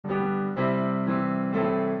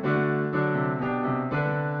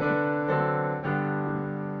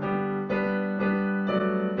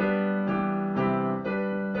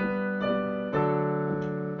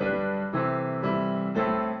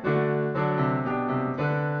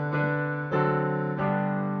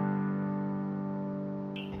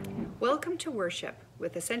Welcome to worship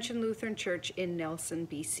with Ascension Lutheran Church in Nelson,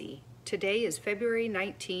 BC. Today is February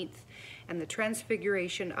 19th and the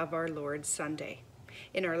Transfiguration of our Lord Sunday.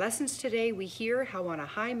 In our lessons today, we hear how on a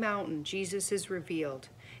high mountain Jesus is revealed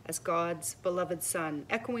as God's beloved Son,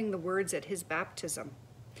 echoing the words at his baptism.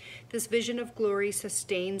 This vision of glory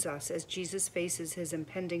sustains us as Jesus faces his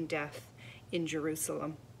impending death in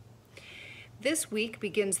Jerusalem. This week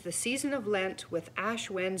begins the season of Lent with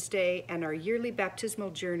Ash Wednesday and our yearly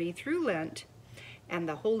baptismal journey through Lent and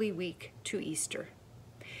the Holy Week to Easter.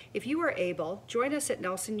 If you are able, join us at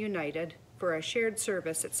Nelson United for a shared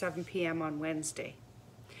service at 7 p.m. on Wednesday.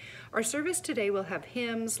 Our service today will have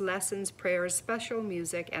hymns, lessons, prayers, special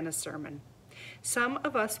music, and a sermon. Some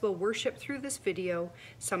of us will worship through this video.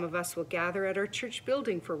 Some of us will gather at our church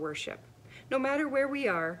building for worship. No matter where we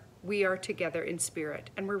are together in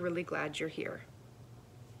spirit, and we're really glad you're here.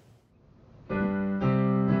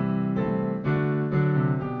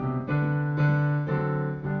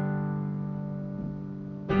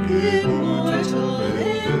 Immortal,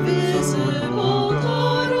 invisible,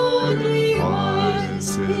 God only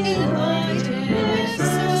wise, enlightened,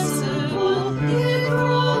 accessible, hid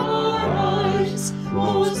from our eyes,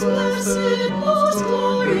 most blessed, most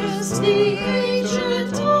glorious, the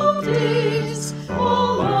Ancient of Days,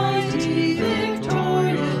 Almighty,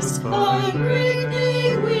 victorious, thy great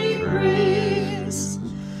name we praise.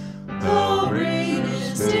 Thou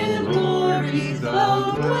reignest in glory,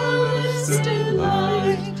 thou dwellest in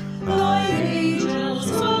light, thine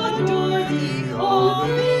angels adore thee, all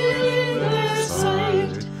in their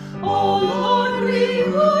sight. O Lord, we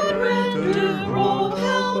would render, oh,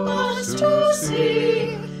 help us to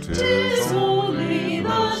see, 'tis only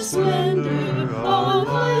the splendor of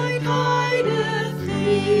thy guideth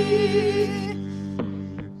thee.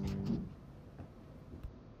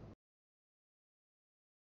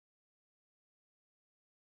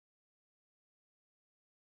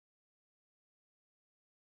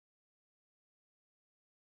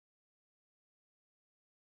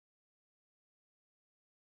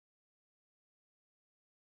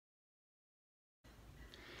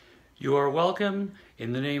 You are welcome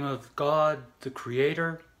in the name of God, the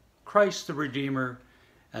Creator, Christ the Redeemer,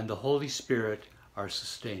 and the Holy Spirit, our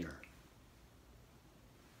Sustainer.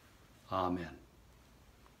 Amen.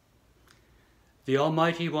 The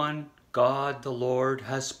Almighty One, God the Lord,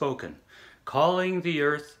 has spoken, calling the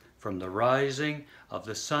earth from the rising of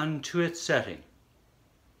the sun to its setting.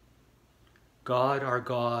 God, our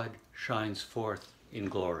God, shines forth in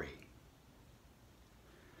glory.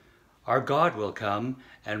 Our God will come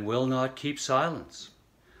and will not keep silence.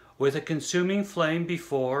 With a consuming flame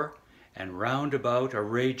before and round about a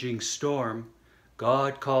raging storm,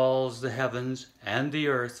 God calls the heavens and the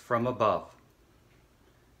earth from above.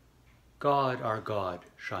 God, our God,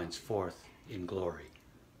 shines forth in glory.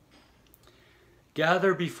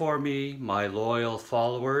 Gather before me, my loyal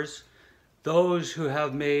followers, those who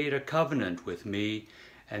have made a covenant with me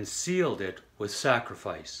and sealed it with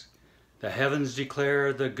sacrifice. The heavens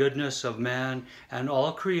declare the goodness of man, and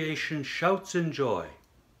all creation shouts in joy.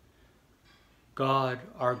 God,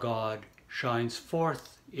 our God, shines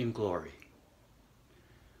forth in glory.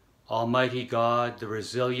 Almighty God, the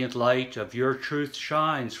resilient light of your truth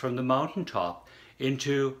shines from the mountaintop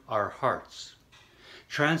into our hearts.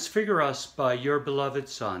 Transfigure us by your beloved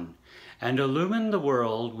Son, and illumine the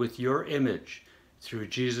world with your image through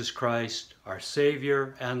Jesus Christ, our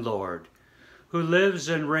Savior and Lord, who lives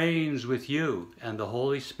and reigns with you and the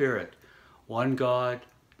Holy Spirit, one God,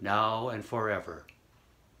 now and forever.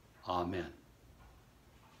 Amen.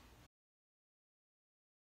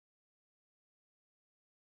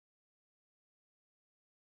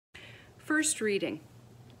 First reading.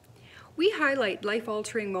 We highlight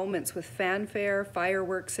life-altering moments with fanfare,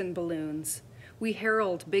 fireworks, and balloons. We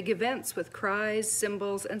herald big events with cries,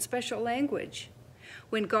 symbols, and special language.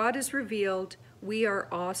 When God is revealed, we are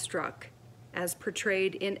awestruck, as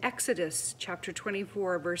portrayed in Exodus chapter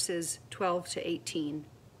 24, verses 12 to 18.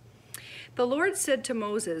 The Lord said to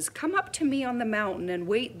Moses, "Come up to me on the mountain and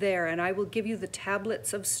wait there, and I will give you the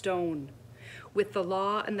tablets of stone, with the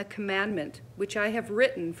law and the commandment, which I have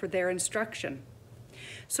written for their instruction."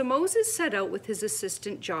 So Moses set out with his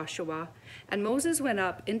assistant Joshua, and Moses went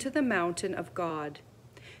up into the mountain of God.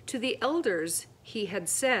 To the elders he had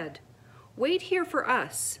said, "Wait here for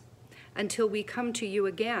us until we come to you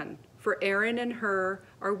again, for Aaron and Hur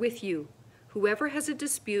are with you. Whoever has a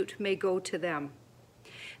dispute may go to them."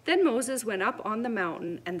 Then Moses went up on the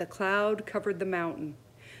mountain, and the cloud covered the mountain.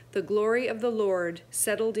 The glory of the Lord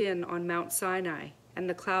settled in on Mount Sinai, and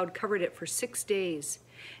the cloud covered it for 6 days.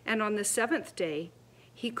 And on the 7th day,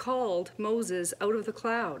 he called Moses out of the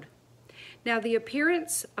cloud. Now the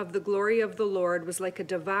appearance of the glory of the Lord was like a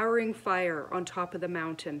devouring fire on top of the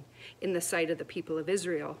mountain in the sight of the people of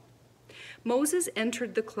Israel. Moses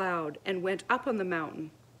entered the cloud and went up on the mountain.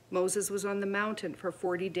 Moses was on the mountain for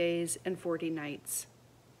 40 days and 40 nights.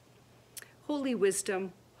 Holy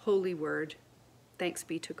wisdom, holy word. Thanks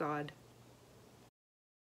be to God.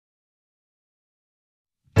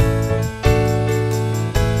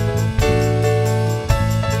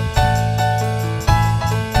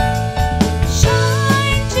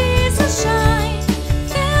 Shine, Jesus, shine.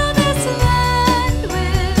 Fill this land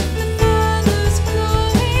with the Father's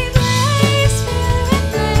glory. Blaze, Spirit,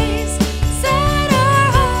 blaze. Set our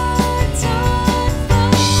hearts on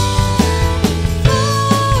fire.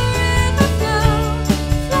 Flow, river, flow.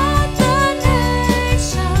 Flood the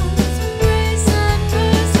nations with grace and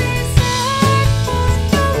mercy. Send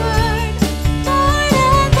forth your word, Lord,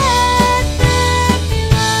 and let there be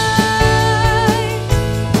light.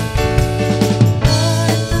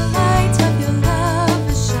 Lord, the light of your love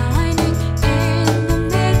is shining in the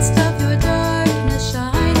midst of your darkness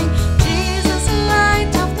shining. Jesus,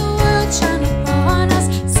 light of the world, shine upon us.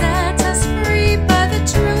 Set us free by the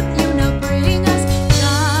truth you now bring us.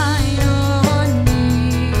 Shine on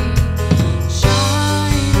me.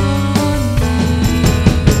 Shine on me.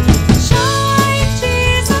 Shine,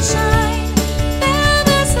 Jesus, shine. Fill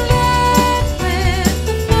this land with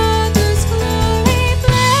the Father's glory.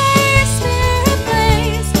 Blaze, Spirit,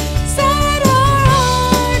 blaze. Set our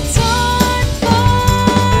hearts on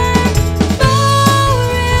fire. Flow,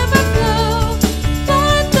 river, flow.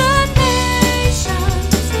 Flood the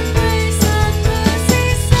nations with grace and mercy.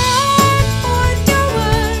 Send forth your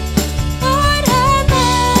word, Lord, and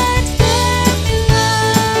let there be light.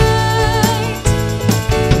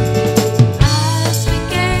 As we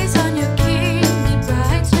gaze on your kingly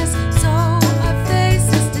brightness, so our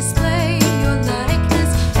faces display your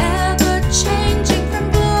likeness, ever changing from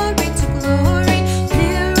glory to glory.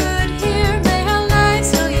 Mirrored here, may our lives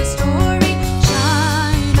tell your story.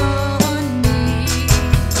 Shine on me.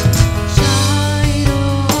 Shine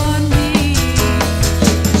on me.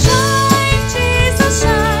 Shine, Jesus,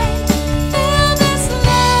 shine. Fill this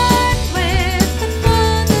land with the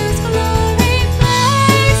Father's glory.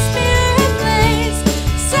 Blaze, Spirit, blaze.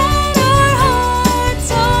 Set our hearts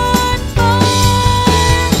on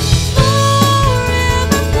fire. Flow,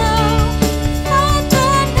 river, flow. Flood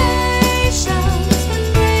the nations with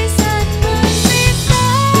grace and mercy.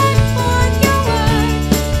 Send forth your word,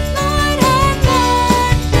 Lord, and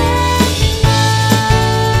let there be light.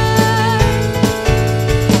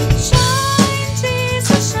 Shine,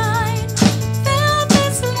 Jesus, shine. Fill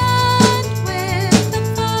this land with the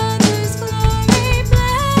Father's glory.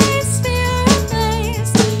 Blaze, Spirit,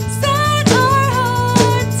 blaze. Set our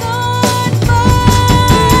hearts on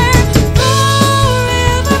fire. Flow,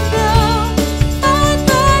 river, flow. Flood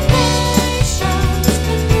the nations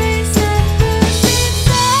with grace and mercy.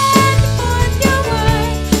 Send forth your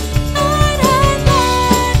word, Lord, and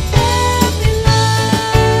let there be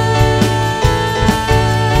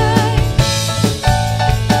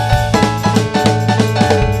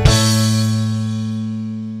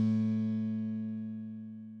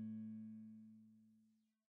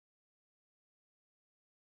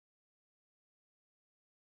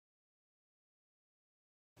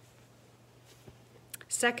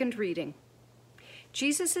Second reading.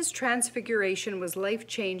 Jesus' transfiguration was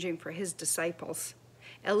life-changing for his disciples,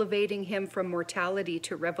 elevating him from mortality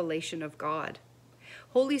to revelation of God.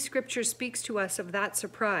 Holy Scripture speaks to us of that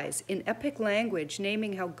surprise in epic language,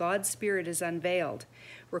 naming how God's Spirit is unveiled,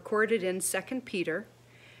 recorded in 2 Peter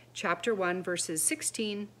chapter 1, verses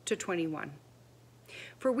 16 to 21.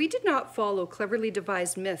 For we did not follow cleverly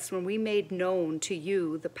devised myths when we made known to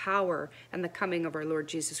you the power and the coming of our Lord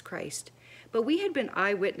Jesus Christ, but we had been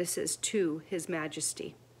eyewitnesses to his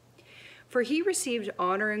majesty. For he received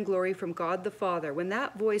honor and glory from God the Father when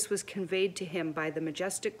that voice was conveyed to him by the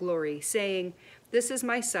majestic glory, saying, "This is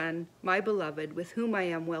my Son, my beloved, with whom I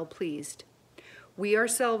am well pleased." We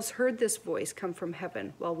ourselves heard this voice come from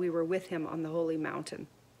heaven while we were with him on the holy mountain.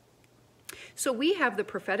 So we have the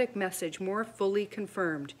prophetic message more fully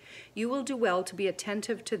confirmed. You will do well to be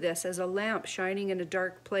attentive to this as a lamp shining in a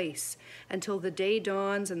dark place until the day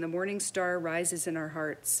dawns and the morning star rises in our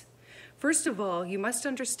hearts. First of all, you must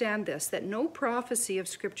understand this, that no prophecy of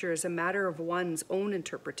Scripture is a matter of one's own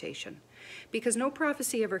interpretation, because no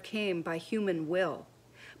prophecy ever came by human will,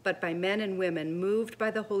 but by men and women moved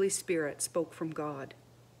by the Holy Spirit spoke from God.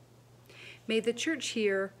 May the church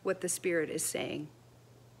hear what the Spirit is saying.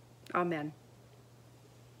 Amen.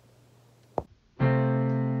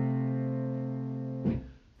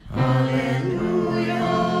 Hallelujah,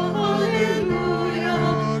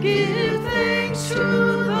 hallelujah, give thanks.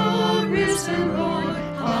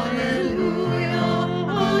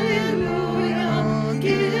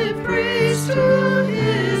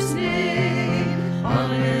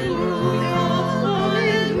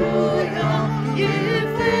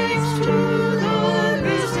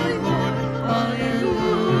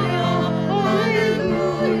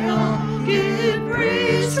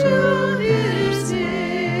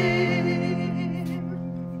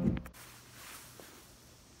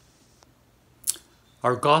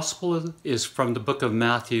 Our gospel is from the book of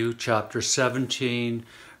Matthew, chapter 17,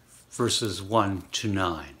 verses 1 to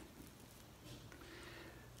 9.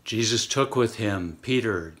 Jesus took with him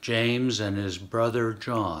Peter, James, and his brother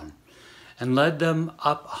John, and led them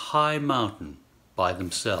up a high mountain by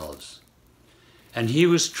themselves. And he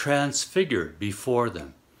was transfigured before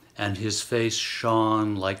them, and his face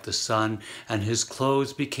shone like the sun, and his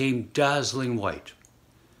clothes became dazzling white.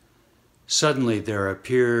 Suddenly there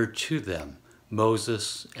appeared to them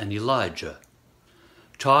Moses and Elijah,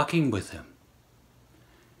 talking with him.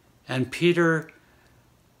 And Peter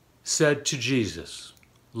said to Jesus,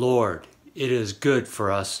 "Lord, it is good for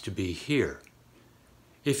us to be here.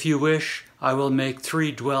 If you wish, I will make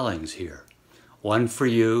 3 dwellings here, one for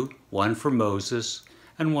you, one for Moses,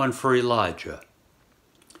 and one for Elijah."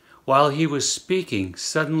 While he was speaking,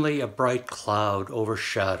 suddenly a bright cloud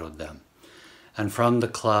overshadowed them. And from the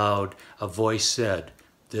cloud a voice said,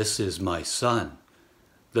 "This is my Son,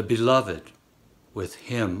 the Beloved. With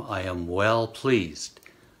him I am well pleased.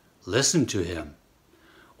 Listen to him."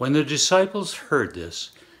 When the disciples heard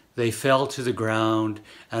this, they fell to the ground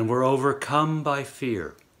and were overcome by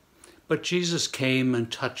fear. But Jesus came and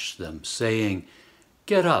touched them, saying,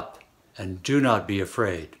 "Get up and do not be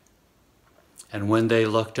afraid." And when they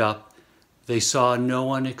looked up, they saw no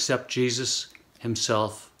one except Jesus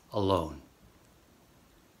himself alone.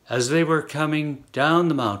 As they were coming down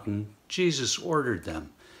the mountain, Jesus ordered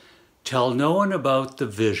them, "Tell no one about the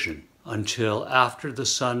vision until after the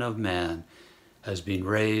Son of Man has been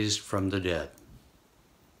raised from the dead."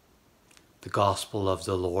 The Gospel of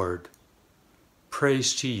the Lord.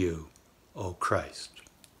 Praise to you, O Christ.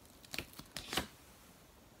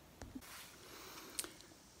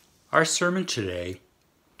 Our sermon today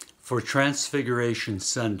for Transfiguration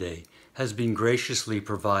Sunday has been graciously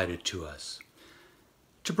provided to us.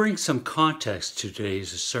 To bring some context to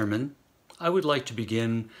today's sermon, I would like to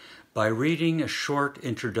begin by reading a short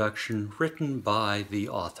introduction written by the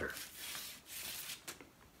author.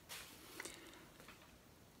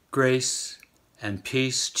 Grace and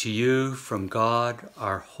peace to you from God,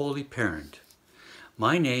 our Holy Parent.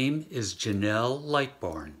 My name is Janelle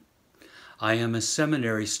Lightbourne. I am a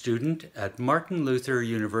seminary student at Martin Luther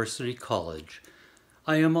University College.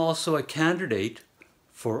 I am also a candidate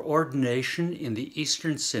for ordination in the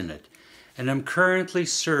Eastern Synod, and am currently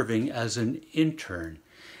serving as an intern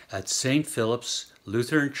at St. Philip's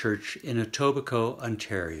Lutheran Church in Etobicoke,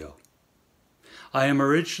 Ontario. I am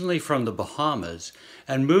originally from the Bahamas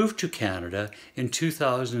and moved to Canada in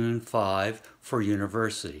 2005 for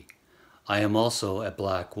university. I am also a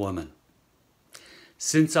Black woman.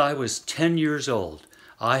 Since I was 10 years old,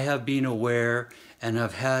 I have been aware and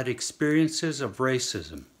have had experiences of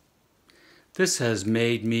racism. This has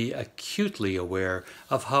made me acutely aware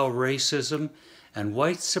of how racism and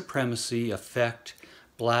white supremacy affect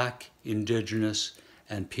Black, Indigenous,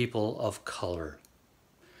 and people of color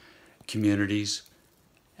communities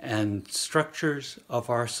and structures of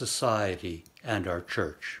our society and our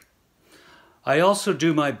church. I also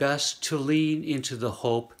do my best to lean into the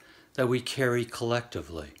hope that we carry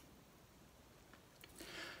collectively.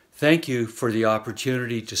 Thank you for the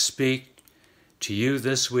opportunity to speak to you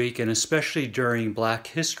this week, and especially during Black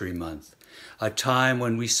History Month, a time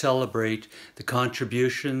when we celebrate the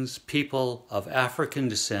contributions people of African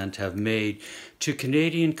descent have made to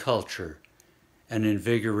Canadian culture and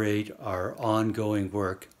invigorate our ongoing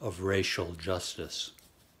work of racial justice.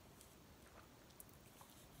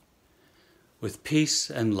 With peace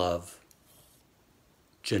and love,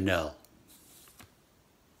 Janelle.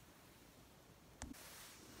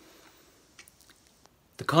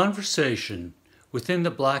 The conversation within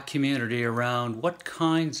the Black community around what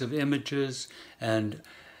kinds of images and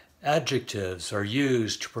adjectives are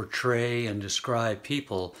used to portray and describe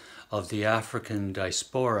people of the African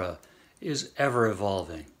diaspora is ever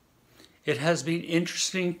evolving. It has been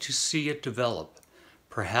interesting to see it develop.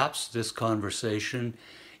 Perhaps this conversation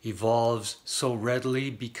evolves so readily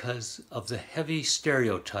because of the heavy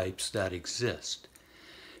stereotypes that exist,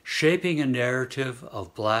 shaping a narrative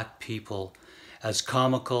of Black people as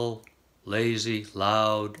comical, lazy,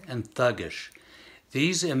 loud, and thuggish.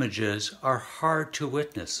 These images are hard to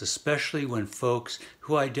witness, especially when folks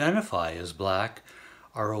who identify as Black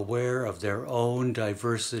are aware of their own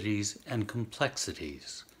diversities and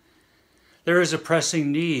complexities. There is a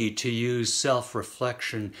pressing need to use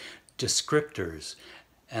self-reflection descriptors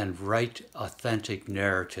and write authentic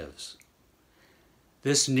narratives.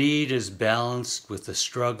 This need is balanced with the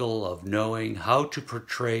struggle of knowing how to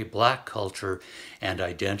portray Black culture and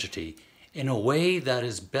identity in a way that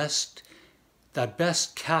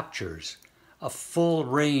best captures a full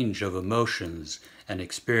range of emotions and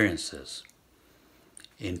experiences.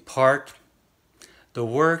 In part, the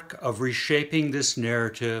work of reshaping this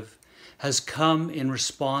narrative has come in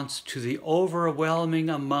response to the overwhelming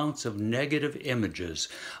amounts of negative images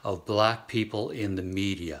of Black people in the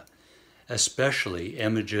media, especially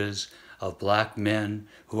images of Black men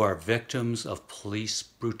who are victims of police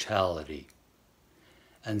brutality.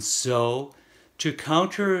 And so, to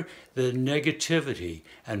counter the negativity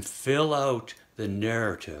and fill out the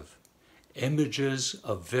narrative, images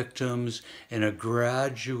of victims in a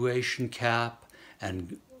graduation cap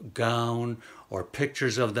and gown, or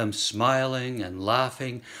pictures of them smiling and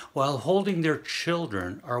laughing while holding their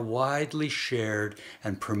children, are widely shared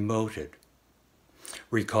and promoted.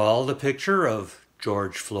 Recall the picture of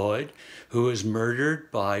George Floyd, who was murdered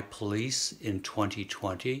by police in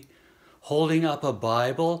 2020, holding up a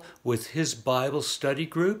Bible with his Bible study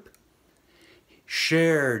group,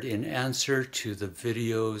 shared in answer to the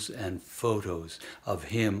videos and photos of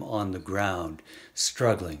him on the ground,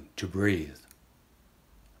 struggling to breathe.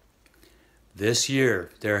 This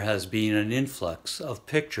year, there has been an influx of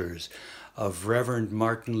pictures of Reverend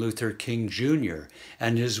Martin Luther King Jr.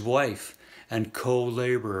 and his wife and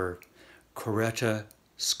co-laborer Coretta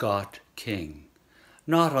Scott King,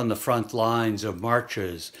 not on the front lines of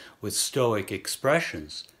marches with stoic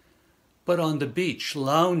expressions, but on the beach,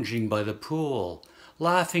 lounging by the pool,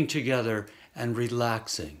 laughing together and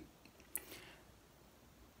relaxing.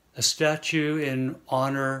 A statue in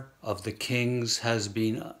honor of the Kings has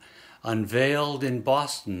been unveiled in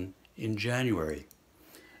Boston in January.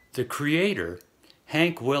 The creator,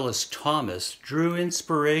 Hank Willis Thomas, drew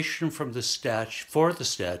inspiration from the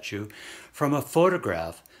statue from a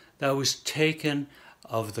photograph that was taken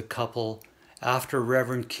of the couple after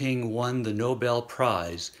Reverend King won the Nobel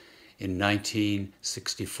Prize in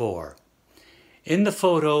 1964. In the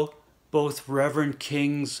photo, both Reverend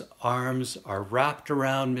King's arms are wrapped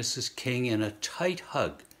around Mrs. King in a tight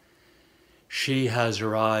hug. She has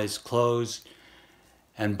her eyes closed,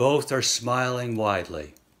 and both are smiling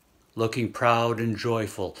widely, looking proud and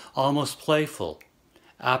joyful, almost playful.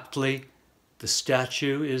 Aptly, the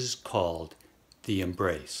statue is called The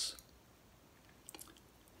Embrace.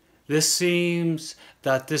 This seems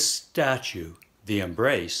that this statue, The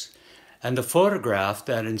Embrace, and the photograph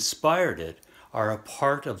that inspired it are a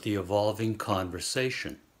part of the evolving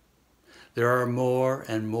conversation. There are more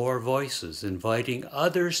and more voices inviting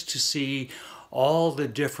others to see all the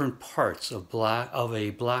different parts of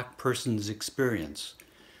a Black person's experience,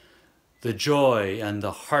 the joy and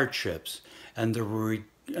the hardships and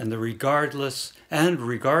regardless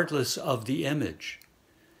of the image,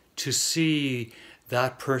 to see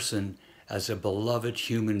that person as a beloved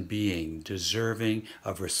human being deserving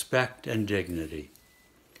of respect and dignity.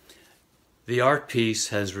 The art piece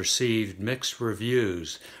has received mixed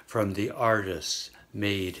reviews from the artist,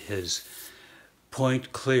 made his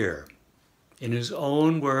point clear. In his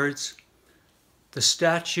own words, the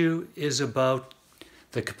statue is about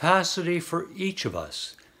the capacity for each of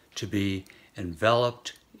us to be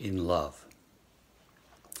enveloped in love.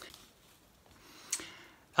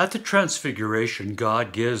 At the Transfiguration,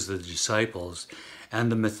 God gives the disciples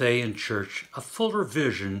and the Matthean church a fuller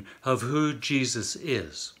vision of who Jesus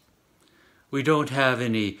is. We don't have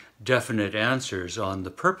any definite answers on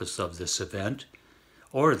the purpose of this event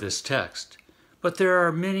or this text, but there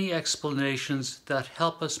are many explanations that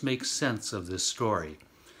help us make sense of this story.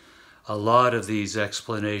 A lot of these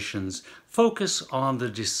explanations focus on the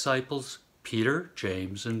disciples, Peter,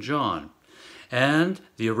 James, and John, and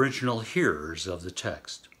the original hearers of the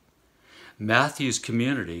text. Matthew's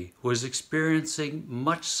community was experiencing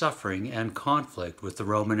much suffering and conflict with the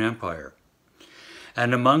Roman Empire,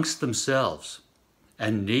 and amongst themselves,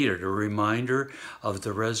 and needed a reminder of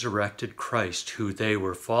the resurrected Christ who they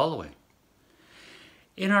were following.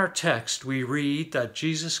 In our text, we read that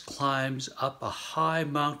Jesus climbs up a high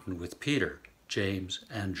mountain with Peter, James,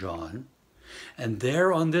 and John, and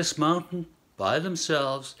there on this mountain, by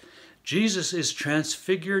themselves, Jesus is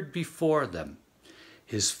transfigured before them.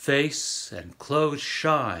 His face and clothes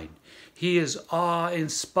shine. He is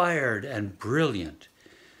awe-inspired and brilliant.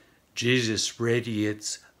 Jesus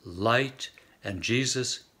radiates light, and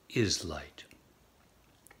Jesus is light.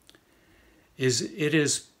 It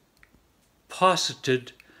is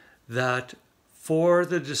posited that for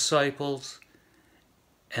the disciples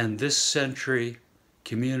and this century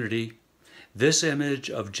community, this image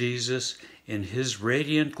of Jesus in his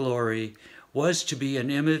radiant glory was to be an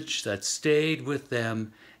image that stayed with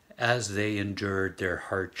them as they endured their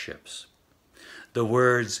hardships. The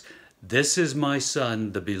words, "This is my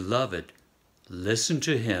Son, the Beloved, listen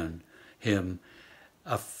to him,"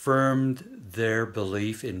 affirmed their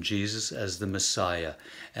belief in Jesus as the Messiah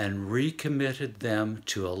and recommitted them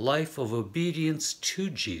to a life of obedience to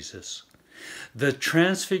Jesus. The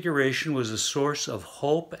Transfiguration was a source of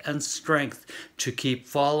hope and strength to keep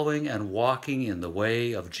following and walking in the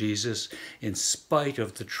way of Jesus in spite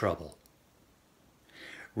of the trouble.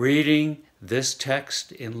 Reading this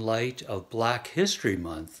text in light of Black History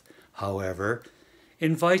Month, however,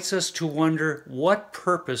 invites us to wonder what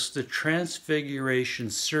purpose the Transfiguration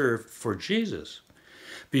served for Jesus.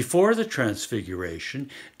 Before the Transfiguration,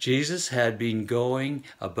 Jesus had been going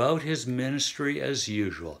about his ministry as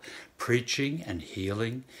usual, preaching and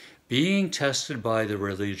healing, being tested by the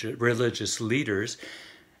religious leaders,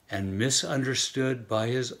 and misunderstood by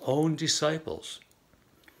his own disciples.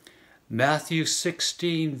 Matthew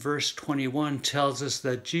 16, verse 21 tells us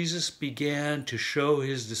that Jesus began to show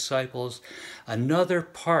his disciples another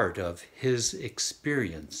part of his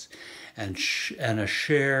experience and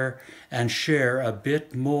share a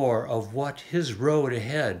bit more of what his road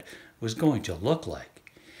ahead was going to look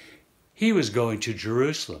like. He was going to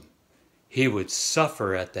Jerusalem. He would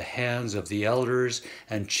suffer at the hands of the elders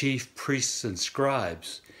and chief priests and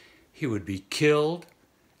scribes. He would be killed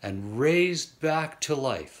and raised back to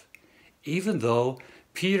life. Even though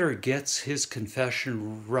Peter gets his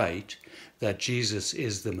confession right that Jesus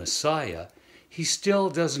is the Messiah, he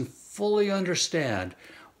still doesn't fully understand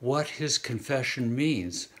what his confession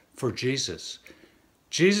means for Jesus.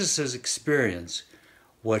 Jesus' experience,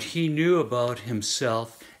 what he knew about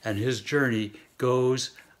himself and his journey,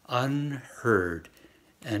 goes unheard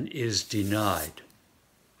and is denied.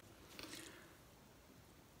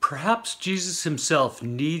 Perhaps Jesus himself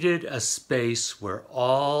needed a space where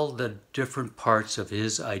all the different parts of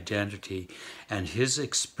his identity and his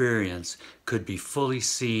experience could be fully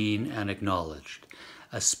seen and acknowledged.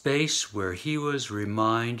 A space where he was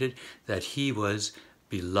reminded that he was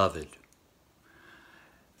beloved.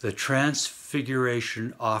 The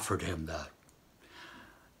Transfiguration offered him that.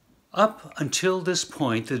 Up until this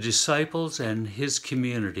point, the disciples and his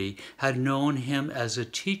community had known him as a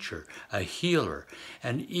teacher, a healer,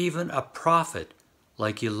 and even a prophet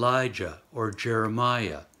like Elijah or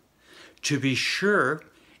Jeremiah. To be sure,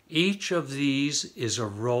 each of these is a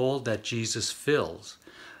role that Jesus fills,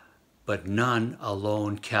 but none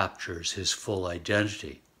alone captures his full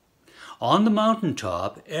identity. On the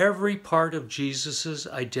mountaintop, every part of Jesus'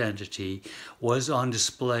 identity was on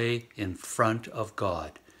display in front of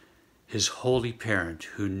God, his holy parent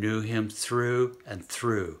who knew him through and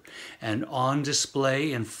through, and on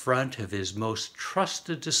display in front of his most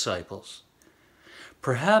trusted disciples.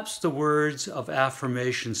 Perhaps the words of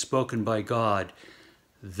affirmation spoken by God,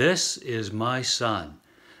 "This is my Son,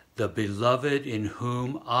 the beloved in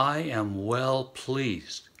whom I am well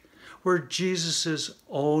pleased," were Jesus'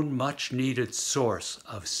 own much-needed source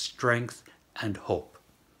of strength and hope.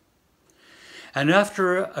 And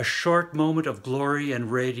after a short moment of glory and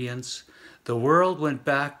radiance, the world went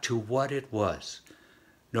back to what it was.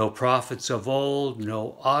 No prophets of old,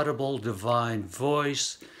 no audible divine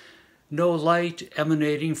voice, no light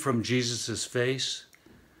emanating from Jesus' face.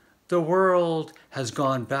 The world has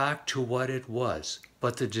gone back to what it was,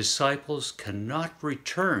 but the disciples cannot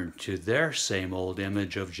return to their same old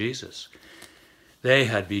image of Jesus. They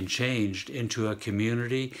had been changed into a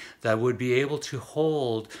community that would be able to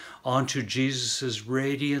hold onto Jesus'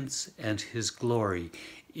 radiance and his glory,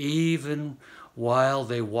 even while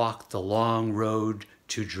they walked the long road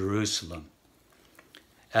to Jerusalem.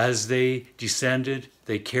 As they descended,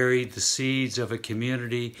 they carried the seeds of a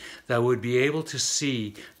community that would be able to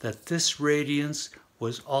see that this radiance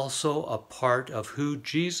was also a part of who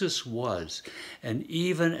Jesus was, and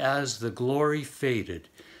even as the glory faded,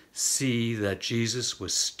 see that Jesus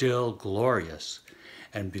was still glorious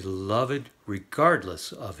and beloved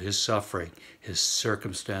regardless of his suffering, his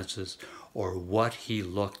circumstances, or what he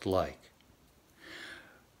looked like.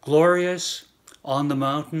 Glorious on the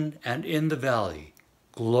mountain and in the valley,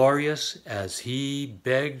 glorious as he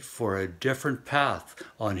begged for a different path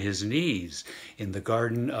on his knees in the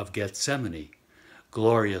Garden of Gethsemane,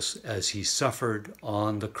 glorious as he suffered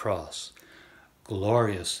on the cross,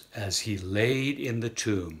 glorious as he laid in the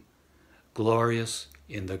tomb, glorious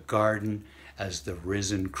in the garden as the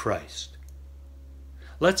risen Christ.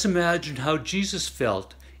 Let's imagine how Jesus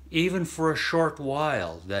felt even for a short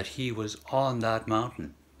while that he was on that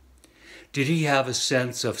mountain. Did he have a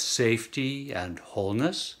sense of safety and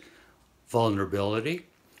wholeness, vulnerability?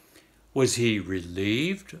 Was he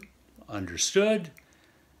relieved, understood?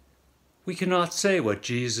 We cannot say what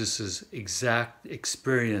Jesus' exact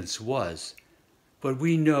experience was, but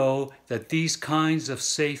we know that these kinds of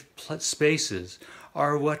safe spaces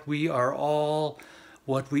are what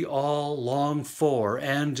what we all long for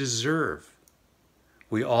and deserve.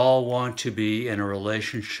 We all want to be in a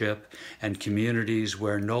relationship and communities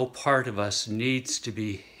where no part of us needs to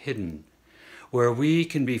be hidden, where we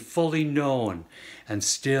can be fully known and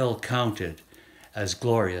still counted as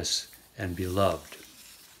glorious and beloved.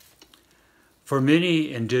 For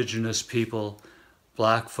many Indigenous people,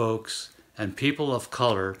 Black folks, and people of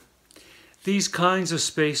color, these kinds of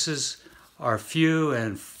spaces are few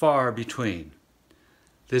and far between.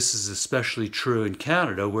 This is especially true in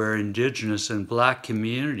Canada, where Indigenous and Black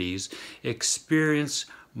communities experience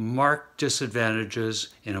marked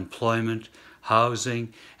disadvantages in employment,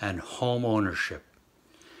 housing, and home ownership,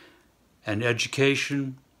 and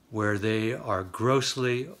education, where they are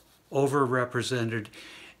grossly overrepresented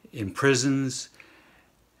in prisons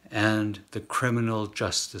and the criminal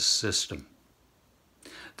justice system.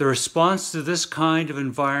 The response to this kind of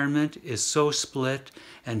environment is so split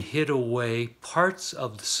and hid away parts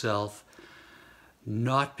of the self,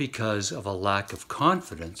 not because of a lack of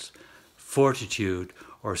confidence, fortitude,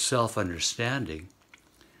 or self-understanding.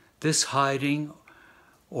 This hiding,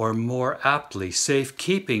 or more aptly,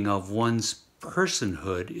 safekeeping of one's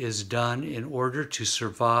personhood, is done in order to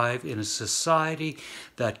survive in a society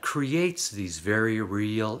that creates these very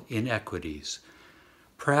real inequities.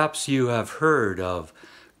 Perhaps you have heard of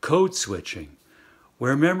code switching,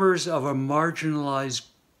 where members of marginalized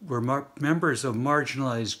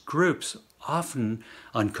groups, often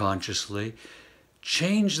unconsciously,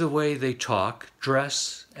 change the way they talk,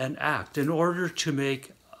 dress, and act in order to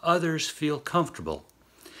make others feel comfortable.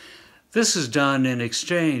 This is done in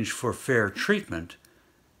exchange for fair treatment,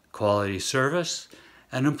 quality service,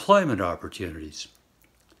 and employment opportunities.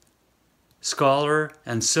 Scholar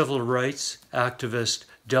and civil rights activist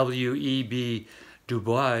W.E.B. Du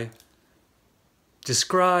Bois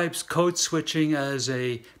describes code switching as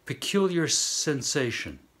a peculiar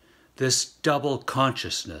sensation, this double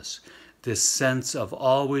consciousness, this sense of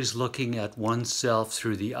always looking at oneself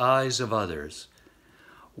through the eyes of others.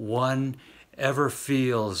 One ever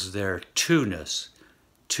feels their two-ness,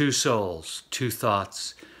 two souls, two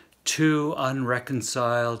thoughts, two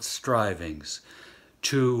unreconciled strivings,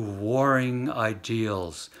 two warring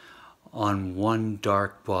ideals on one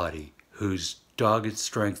dark body, whose dogged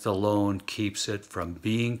strength alone keeps it from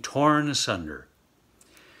being torn asunder.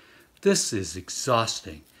 This is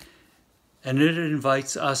exhausting, and it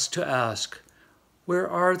invites us to ask, where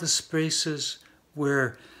are the spaces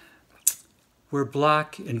where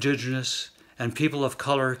Black, Indigenous, and people of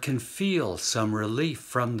color can feel some relief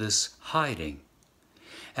from this hiding?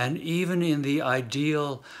 And even in the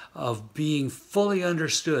ideal of being fully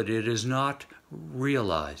understood, it is not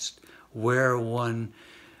realized. Where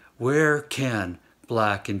can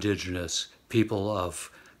Black, Indigenous, people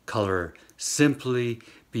of color simply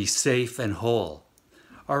be safe and whole?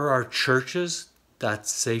 Are our churches that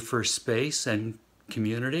safer space and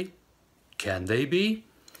community? Can they be?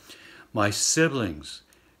 My siblings,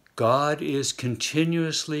 God is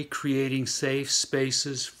continuously creating safe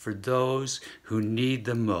spaces for those who need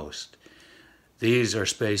them most. These are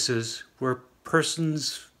spaces where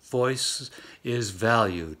person's voice is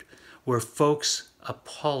valued, where folks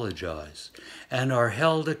apologize and are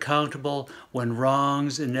held accountable when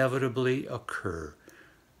wrongs inevitably occur,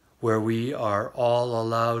 where we are all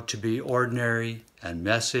allowed to be ordinary and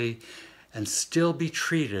messy and still be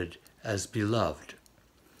treated as beloved.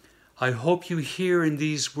 I hope you hear in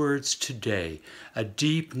these words today a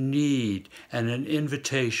deep need and an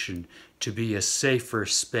invitation to be a safer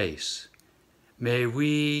space. May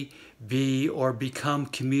we be or become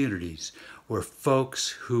communities where folks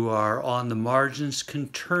who are on the margins can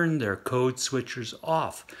turn their code switchers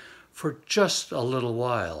off for just a little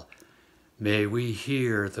while. May we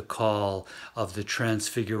hear the call of the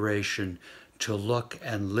Transfiguration to look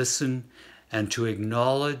and listen and to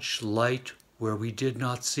acknowledge light where we did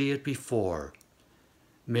not see it before.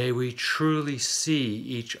 May we truly see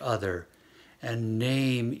each other and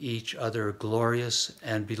name each other glorious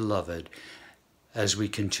and beloved as we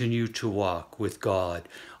continue to walk with God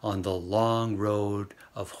on the long road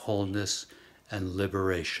of wholeness and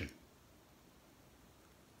liberation.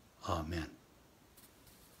 Amen.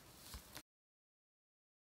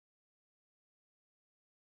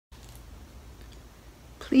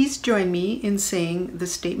 Please join me in saying the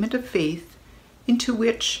statement of faith into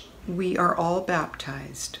which we are all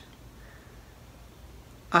baptized.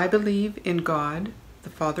 I believe in God, the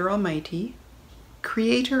Father Almighty,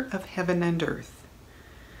 creator of heaven and earth.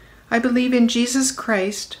 I believe in Jesus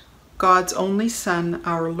Christ, God's only Son,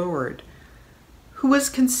 our Lord, who was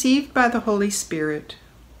conceived by the Holy Spirit,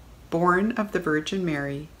 born of the Virgin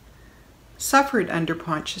Mary, suffered under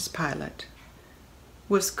Pontius Pilate,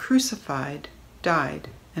 was crucified, died,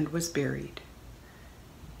 and was buried.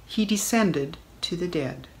 He descended to the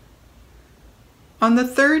dead. On the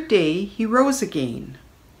third day he rose again.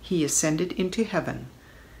 He ascended into heaven.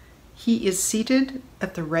 He is seated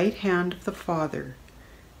at the right hand of the Father,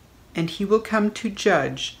 and he will come to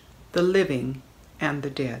judge the living and the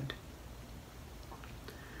dead.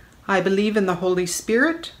 I believe in the Holy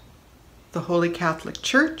Spirit, the Holy Catholic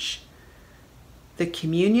Church, the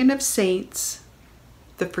communion of saints,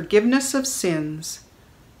 the forgiveness of sins,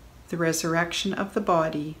 the resurrection of the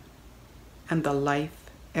body, and the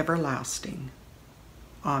life everlasting.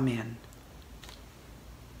 Amen.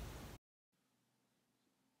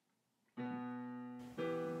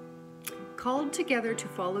 Called together to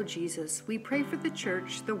follow Jesus, we pray for the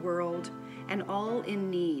Church, the world, and all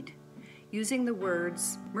in need. Using the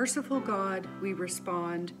words, "Merciful God, we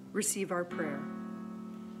respond, receive our prayer."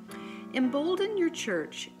 Embolden your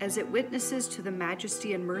Church as it witnesses to the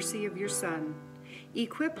majesty and mercy of your Son.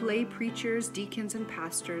 Equip lay preachers, deacons, and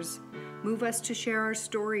pastors. Move us to share our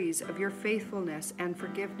stories of your faithfulness and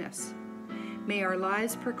forgiveness. May our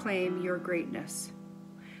lives proclaim your greatness.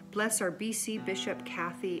 Bless our BC Bishop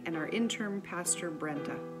Kathy and our interim pastor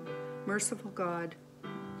Brenda. Merciful God,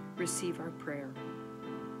 receive our prayer.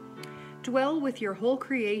 Dwell with your whole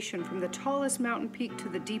creation from the tallest mountain peak to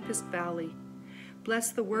the deepest valley.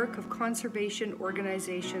 Bless the work of conservation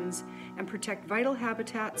organizations and protect vital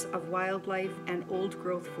habitats of wildlife and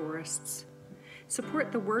old-growth forests.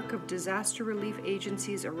 Support the work of disaster relief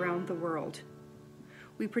agencies around the world.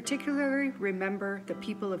 We particularly remember the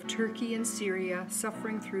people of Turkey and Syria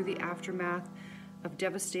suffering through the aftermath of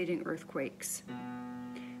devastating earthquakes.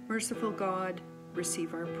 Merciful God,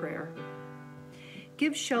 receive our prayer.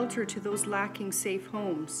 Give shelter to those lacking safe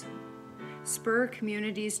homes. Spur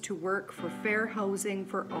communities to work for fair housing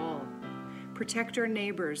for all. Protect our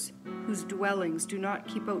neighbors whose dwellings do not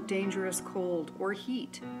keep out dangerous cold or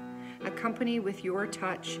heat. Accompany with your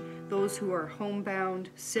touch those who are homebound,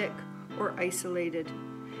 sick, or isolated,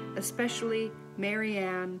 especially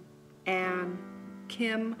Marianne, Anne,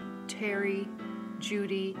 Kim, Terry,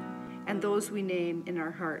 Judy, and those we name in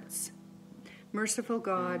our hearts. Merciful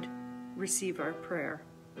God, receive our prayer.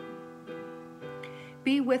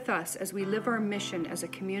 Be with us as we live our mission as a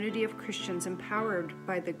community of Christians empowered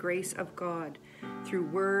by the grace of God through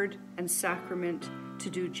word and sacrament to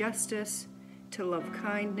do justice, to love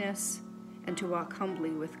kindness, and to walk humbly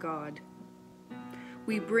with God.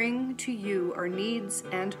 We bring to you our needs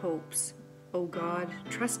and hopes, O God,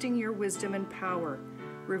 trusting your wisdom and power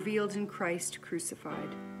revealed in Christ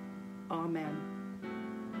crucified. Amen.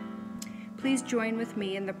 Please join with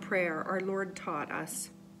me in the prayer our Lord taught us.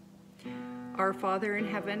 Our Father in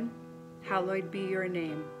heaven, hallowed be your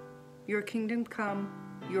name. Your kingdom come,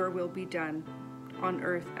 your will be done, on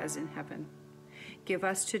earth as in heaven. Give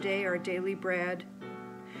us today our daily bread.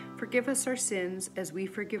 Forgive us our sins as we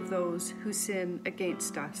forgive those who sin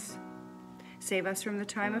against us. Save us from the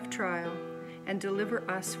time of trial and deliver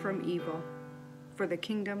us from evil. For the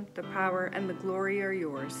kingdom, the power, and the glory are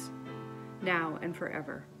yours, now and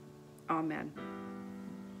forever. Amen.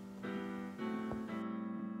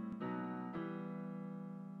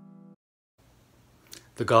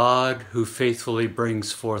 The God who faithfully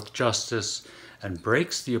brings forth justice and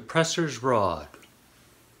breaks the oppressor's rod,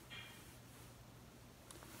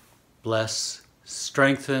 bless,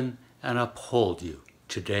 strengthen, and uphold you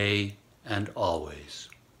today and always.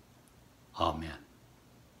 Amen.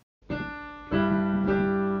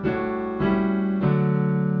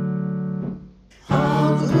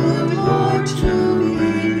 How good, Lord, to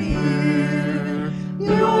be here.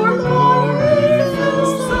 Your glory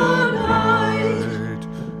fills the night.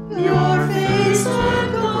 Your face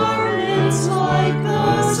and garments like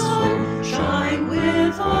the sun shine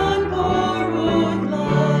with unborrowed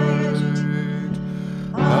light.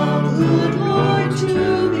 How good, Lord,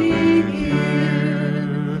 to be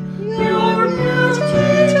here. Your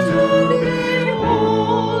beauty to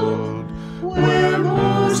behold. Where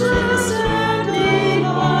Moses and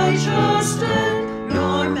Elijah stood,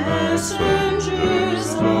 your message